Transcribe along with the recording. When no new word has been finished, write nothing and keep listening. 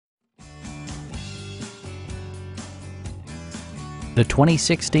The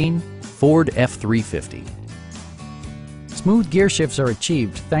 2016 Ford F-350. Smooth gear shifts are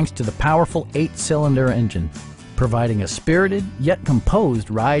achieved thanks to the powerful 8-cylinder engine, providing a spirited yet composed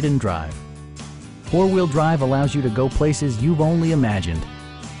ride and drive. Four-wheel drive allows you to go places you've only imagined.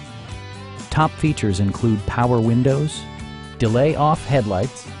 Top features include power windows, delay-off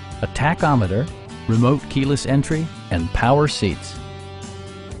headlights, a tachometer, remote keyless entry, and power seats.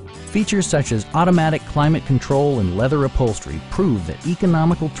 Features such as automatic climate control and leather upholstery prove that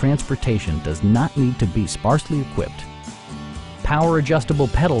economical transportation does not need to be sparsely equipped. Power adjustable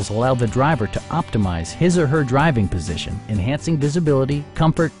pedals allow the driver to optimize his or her driving position, enhancing visibility,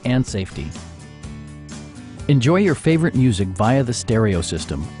 comfort, and safety. Enjoy your favorite music via the stereo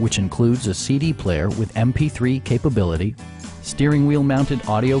system, which includes a CD player with MP3 capability, steering wheel mounted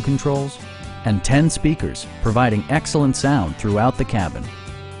audio controls, and 10 speakers, providing excellent sound throughout the cabin.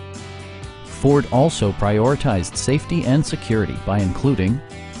 Ford also prioritized safety and security by including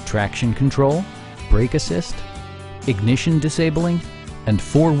traction control, brake assist, ignition disabling, and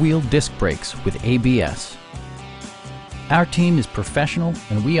four-wheel disc brakes with ABS. Our team is professional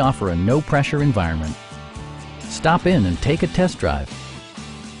and we offer a no-pressure environment. Stop in and take a test drive.